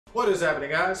What is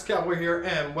happening, guys? Cowboy here,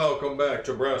 and welcome back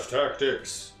to Brass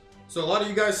Tactics. So a lot of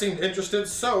you guys seemed interested,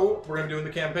 so we're going to do in the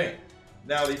campaign.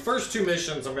 Now, the first two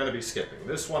missions I'm going to be skipping.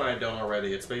 This one I've done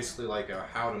already. It's basically like a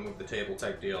how to move the table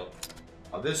type deal.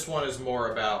 This one is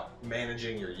more about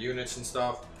managing your units and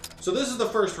stuff. So this is the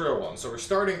first real one. So we're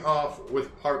starting off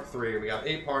with part 3. We got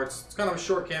 8 parts. It's kind of a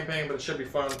short campaign, but it should be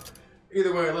fun.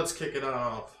 Either way, let's kick it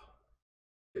off.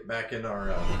 Get back in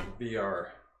our VR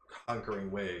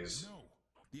conquering ways. No,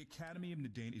 the Academy of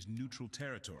Nedane is neutral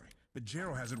territory, but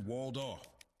Jero has it walled off.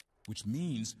 Which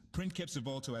means Princeps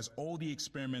Volto has all the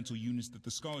experimental units that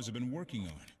the scholars have been working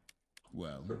on.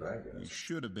 Well, we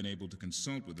should have been able to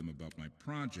consult with them about my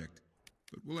project,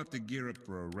 but we'll have to gear up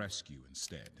for a rescue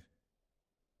instead.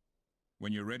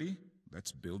 When you're ready,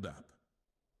 let's build up.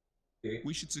 Okay.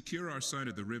 We should secure our side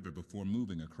of the river before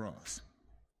moving across.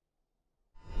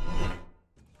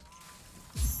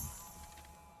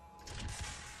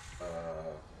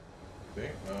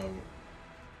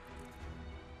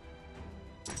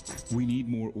 We need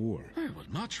more ore. I would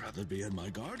much rather be in my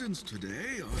gardens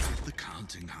today or at the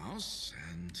counting house,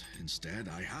 and instead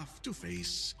I have to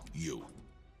face you.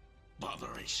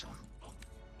 Botheration.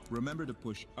 Remember to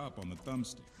push up on the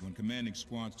thumbstick when commanding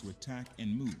squads to attack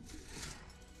and move.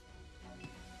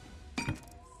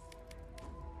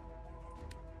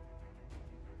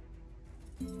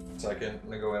 Second, I'm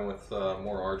gonna go in with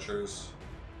more archers.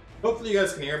 Hopefully you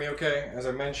guys can hear me okay. As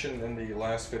I mentioned in the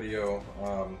last video,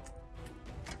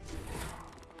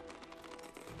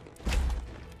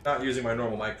 not using my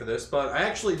normal mic for this, but I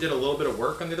actually did a little bit of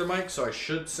work on the other mic, so I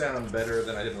should sound better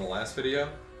than I did in the last video.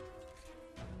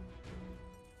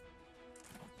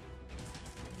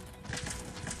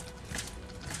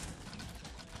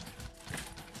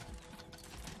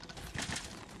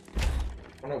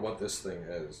 I don't know what this thing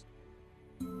is.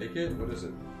 Take it? What is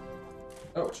it?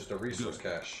 Oh, it's just a resource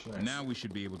cache. Nice. Now we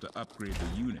should be able to upgrade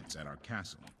the units at our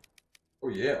castle. Oh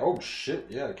yeah, oh shit,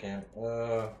 yeah I can.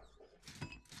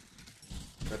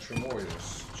 Veteran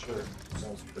warriors. Sure,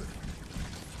 sounds good.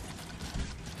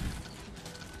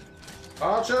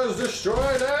 Archers,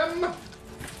 destroy them!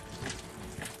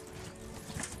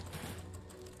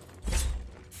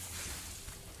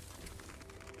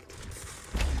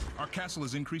 Our castle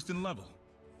has increased in level.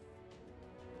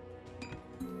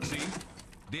 See?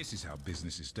 This is how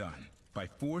business is done. By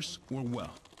force or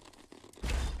wealth.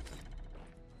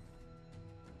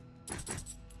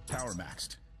 Power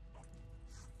maxed.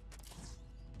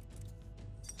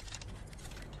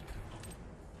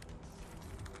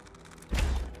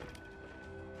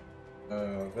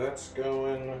 That's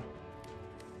going...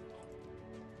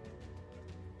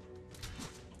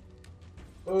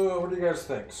 Oh, what do you guys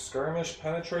think? Skirmish,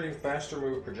 penetrating, faster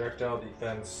move, projectile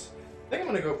defense. I think I'm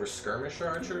gonna go for skirmish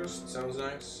archers. Sounds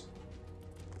nice.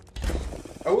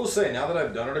 I will say, now that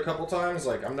I've done it a couple times,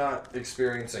 like, I'm not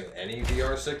experiencing any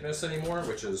VR sickness anymore,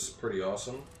 which is pretty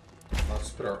awesome. Let's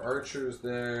put our archers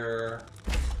there.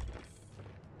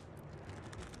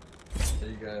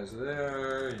 You guys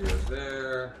there, you're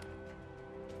there.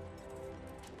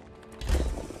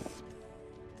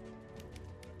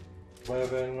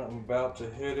 I'm about to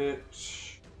hit it.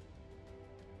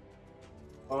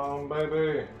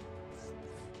 Baby.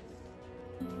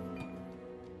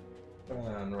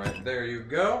 And right there you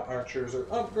go. Archers are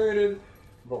upgraded.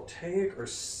 Voltaic or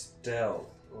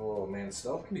stealth? Oh man,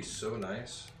 stealth can be so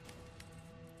nice.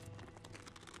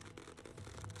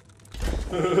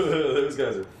 Those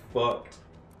guys are fucked.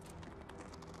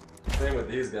 Same with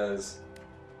these guys.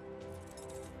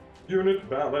 Unit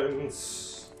balance.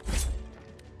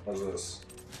 How's this?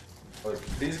 Like,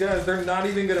 these guys, they're not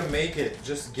even gonna make it.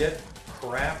 Just get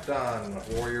crapped on,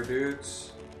 warrior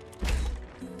dudes.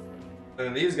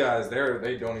 And these guys,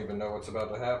 they don't even know what's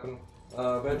about to happen.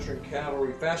 Veteran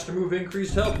cavalry, faster move,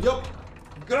 increased health. Yup!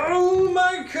 Go,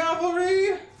 my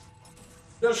cavalry!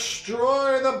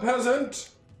 Destroy the peasant!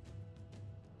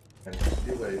 And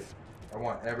wait, I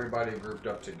want everybody grouped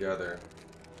up together.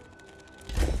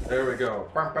 There we go.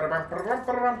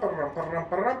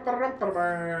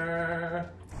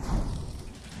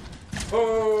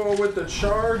 Oh, with the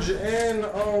charge in.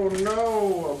 Oh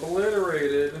no,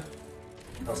 obliterated.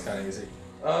 That was kind of easy.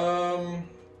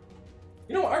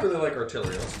 You know what? I really like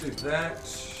artillery. Let's do that.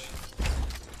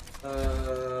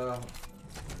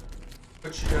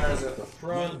 Put you guys at the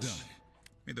front. Well done.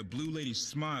 May the blue lady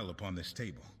smile upon this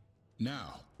table.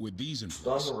 Now, with these in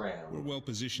place, we're well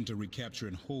positioned to recapture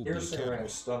and hold the academy.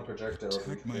 Stun projectile.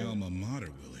 Attack my alma mater,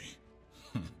 Willie.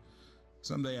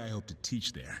 Someday I hope to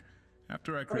teach there.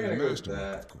 After I create a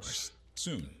masterwork, of course.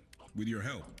 Soon, with your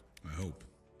help, I hope.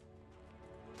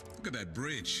 Look at that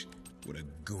bridge. What a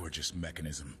gorgeous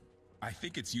mechanism. I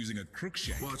think it's using a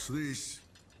crookshank. What's this?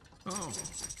 Oh,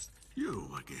 you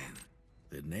again.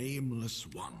 The nameless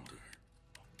wonder.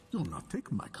 You'll not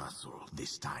take my castle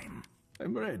this time.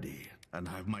 I'm ready and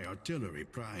have my artillery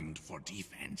primed for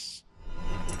defense.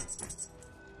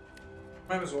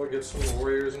 Might as well get some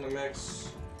warriors in the mix.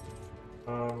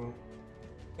 I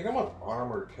think I want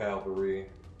armored cavalry.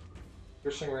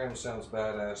 Piercing ram sounds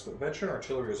badass, but veteran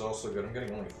artillery is also good. I'm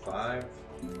getting only 5.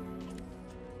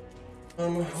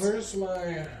 Where's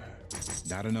my...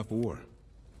 Not enough ore.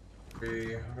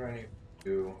 3, what do I need to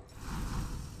do?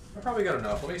 I probably got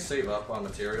enough. Let me save up on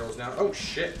materials now. Oh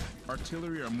shit!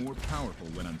 Artillery are more powerful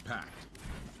when unpacked.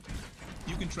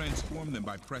 You can transform them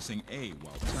by pressing A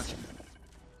while touching them.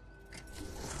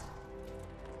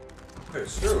 Okay,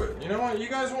 screw it. You know what? You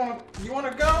guys you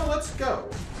wanna go? Let's go.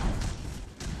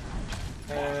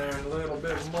 And a little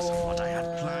bit more.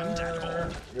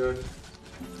 Good.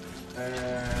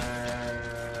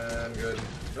 And good.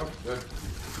 Nope, good.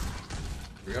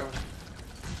 Here we go.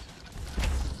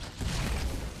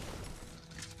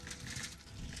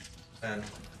 And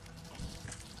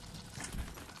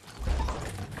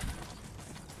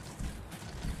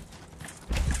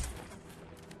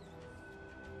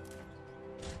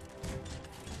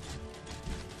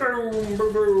boom,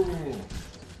 boom, boom.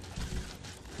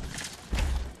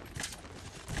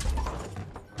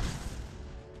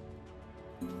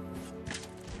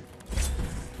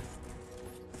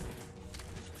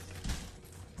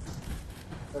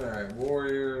 Alright,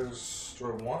 warriors. Do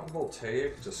I want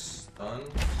voltaic to stun?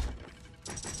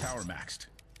 Power maxed.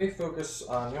 Let me focus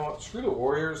on, you know what, screw the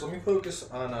warriors. Let me focus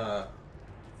on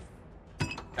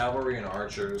cavalry and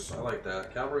archers. I like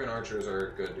that. Cavalry and archers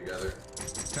are good together.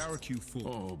 Tower queue full.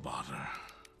 Oh, bother.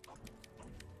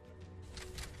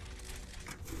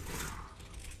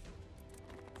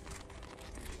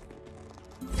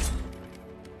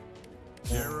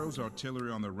 Jarrow's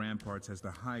artillery on the ramparts has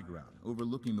the high ground,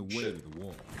 overlooking the way to the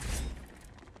wall.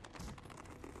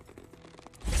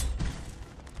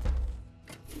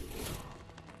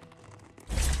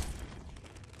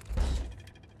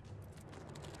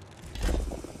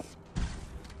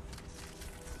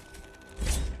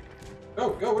 Go,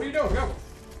 go, what are you doing? Go!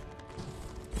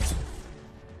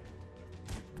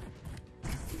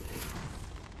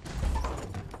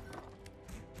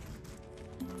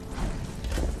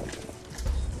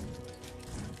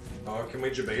 Can we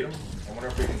debate him? I wonder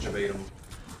if we can debate him.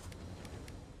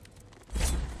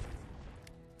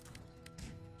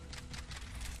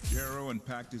 Jarrow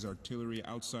unpacked his artillery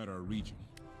outside our region.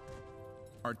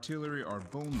 Artillery are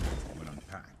vulnerable when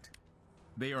unpacked.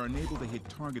 They are unable to hit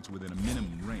targets within a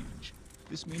minimum range.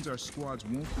 This means our squads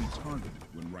won't be targeted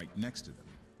when right next to them.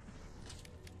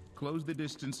 Close the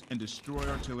distance and destroy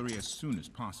artillery as soon as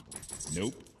possible.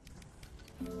 Nope.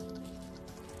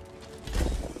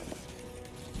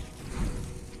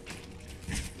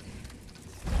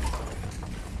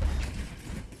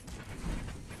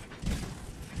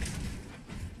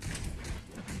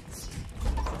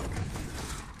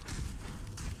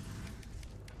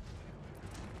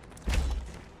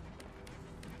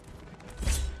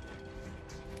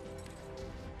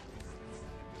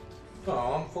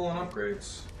 Oh, I'm full on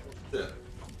upgrades. Shit.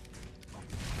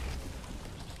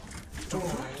 To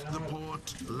the port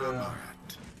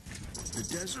Lamarat. The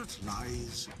desert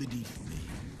lies beneath me.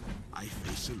 I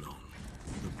face alone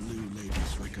the Blue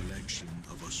Lady's recollection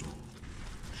of us all.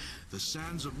 The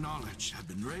sands of knowledge have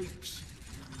been raked,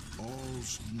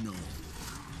 all's known.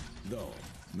 Though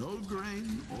no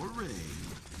grain or rain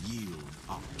yield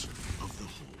out of the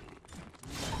hole.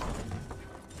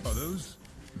 Are those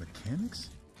mechanics?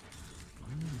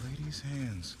 Blue Lady's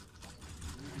hands.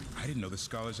 I didn't know the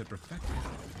scholars had perfected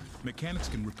them. Mechanics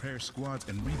can repair squads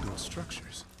and rebuild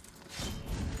structures.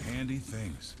 Handy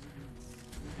things.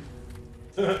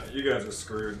 You guys are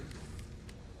screwed.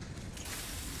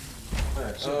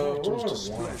 Alright, what do I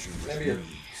want? Maybe a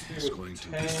This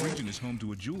region is home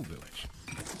to a jewel village.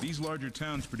 These larger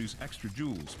towns produce extra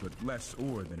jewels, but less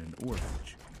ore than an ore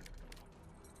village.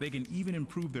 They can even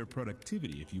improve their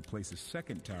productivity if you place a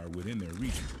second tower within their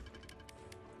region.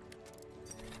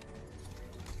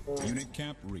 Unit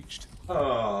cap reached.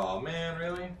 Oh man,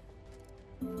 really?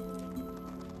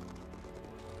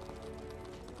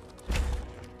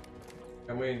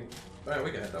 And alright,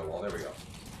 we can hit that wall. There we go.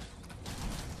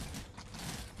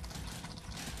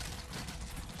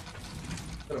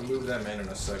 Gonna move them in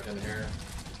a second here.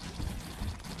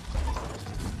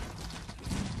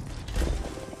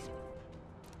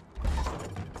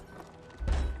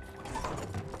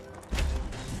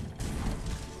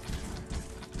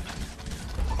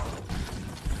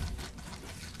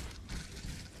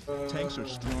 Tanks are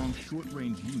strong,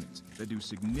 short-range units that do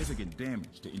significant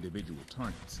damage to individual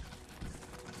targets.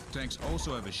 Tanks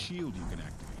also have a shield you can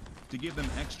activate to give them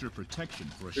extra protection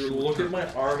for a Dude, short look time.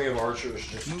 at my army of archers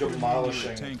just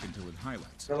demolishing. Tank until it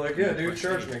highlights. They're like, yeah, dude,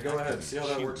 charge me. Go ahead. See how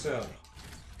that works out.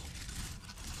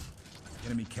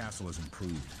 Enemy castle has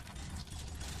improved.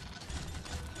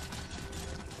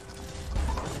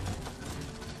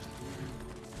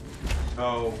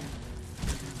 Oh.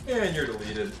 And you're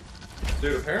deleted.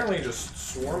 Dude, apparently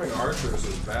just swarming archers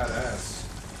is badass.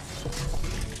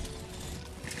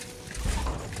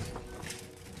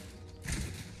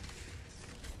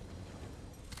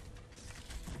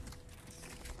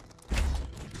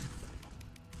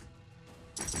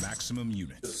 Maximum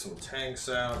units. Get some tanks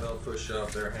out, they'll push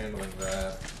up, they're handling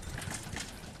that.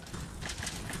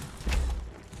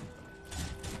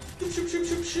 Shoot, shoot, shoot,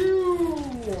 shoot,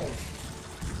 shoot!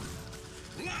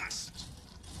 Blast!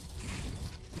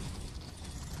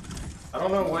 I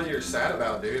don't know what you're sad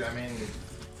about, dude. I mean,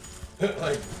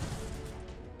 like,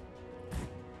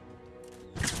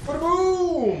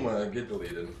 boom! Get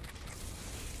deleted.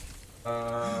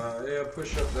 Yeah,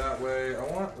 push up that way. I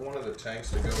want one of the tanks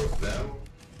to go with them.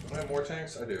 Do I have more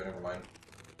tanks? I do, never mind.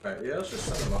 Alright, yeah, let's just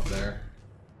send them up there.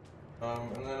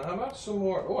 And then how about some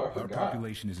more? Oh, I forgot. Our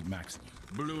population is at maximum.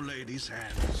 Blue lady's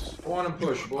hands. Go on and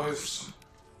push, boys.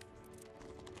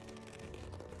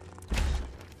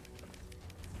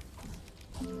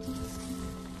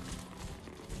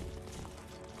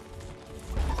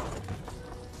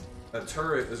 That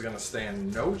turret is gonna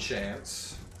stand no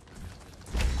chance.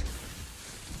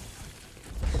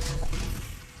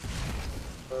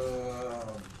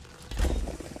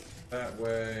 That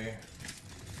way.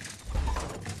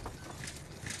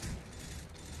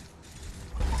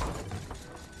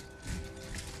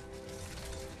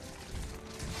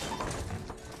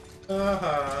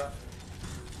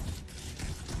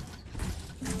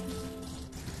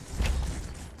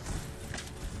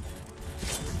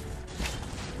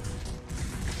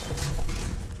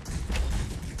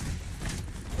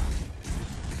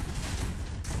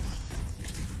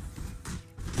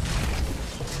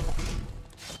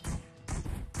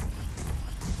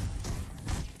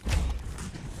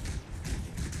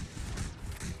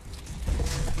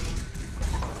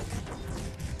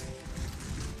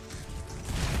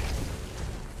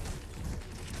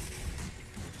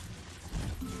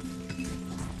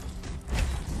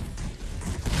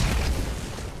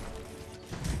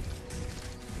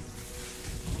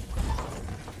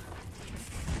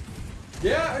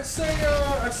 Yeah, I'd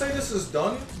say this is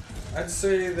done. I'd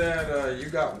say that you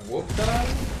got whooped on.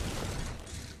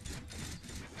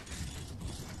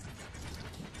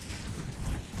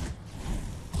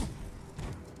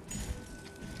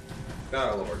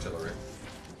 Got a little artillery.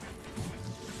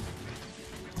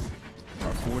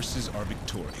 Our forces are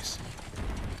victorious.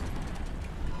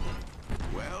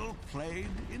 Well played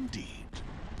indeed.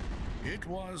 It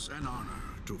was an honor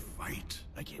to fight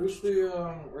against. Where's the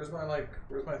where's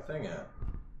my thing at?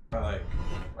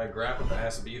 My graphic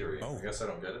ass beatery. Oh. I guess I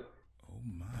don't get it. Oh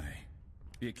my.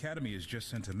 The Academy has just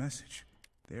sent a message.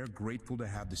 They're grateful to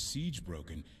have the siege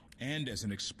broken, and as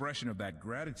an expression of that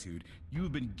gratitude, you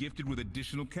have been gifted with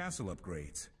additional castle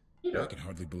upgrades. Yeah. I can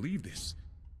hardly believe this.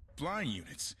 Flying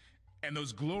units, and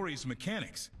those glorious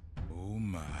mechanics. Oh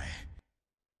my.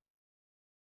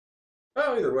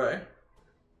 Well, either way,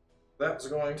 that's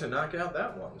going to knock out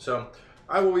that one. So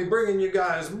I will be bringing you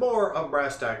guys more of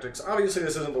Brass Tactics. Obviously,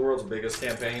 this isn't the world's biggest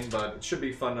campaign, but it should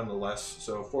be fun nonetheless.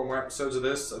 So 4 more episodes of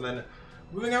this, and then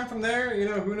moving on from there, you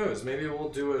know, who knows? Maybe we'll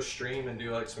do a stream and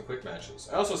do like some quick matches.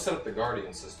 I also set up the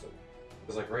Guardian system.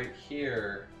 Because like right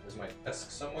here is my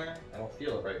desk somewhere. I don't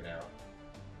feel it right now.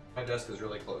 My desk is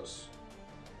really close.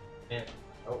 And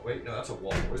oh wait, no, that's a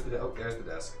wall. Where's the oh, there's the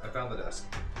desk. I found the desk.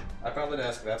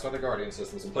 That's why the Guardian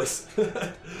system's in place.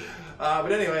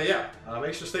 But anyway, yeah.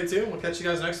 Make sure to stay tuned. We'll catch you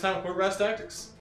guys next time with more Brass Tactics.